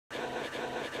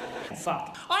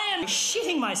fuck. I am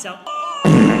shitting myself.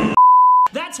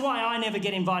 That's why I never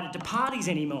get invited to parties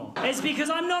anymore. It's because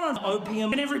I'm not on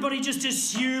opium and everybody just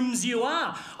assumes you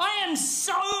are. I am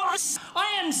so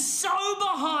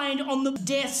behind on the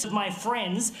deaths of my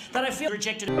friends that I feel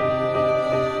rejected. I'm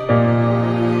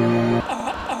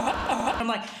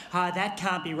like, that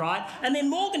can't be right. And then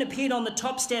Morgan appeared on the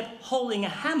top step holding a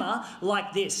hammer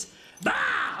like this. Bah!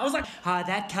 I was like,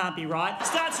 that can't be right.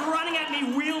 Starts running at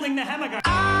me wielding the hammer going,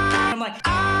 I'm like,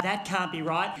 that can't be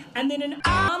right. And then an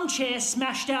armchair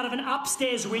smashed out of an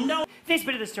upstairs window. This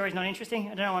bit of the story's not interesting.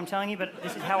 I don't know what I'm telling you, but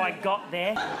this is how I got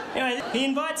there. Anyway, he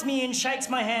invites me in, shakes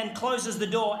my hand, closes the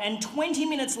door, and 20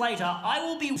 minutes later, I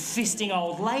will be fisting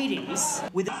old ladies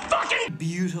with a fucking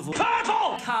beautiful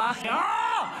purple car.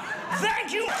 Oh,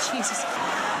 thank you. Jesus.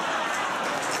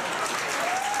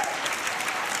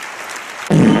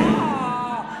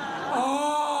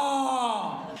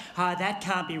 That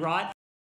can't be right.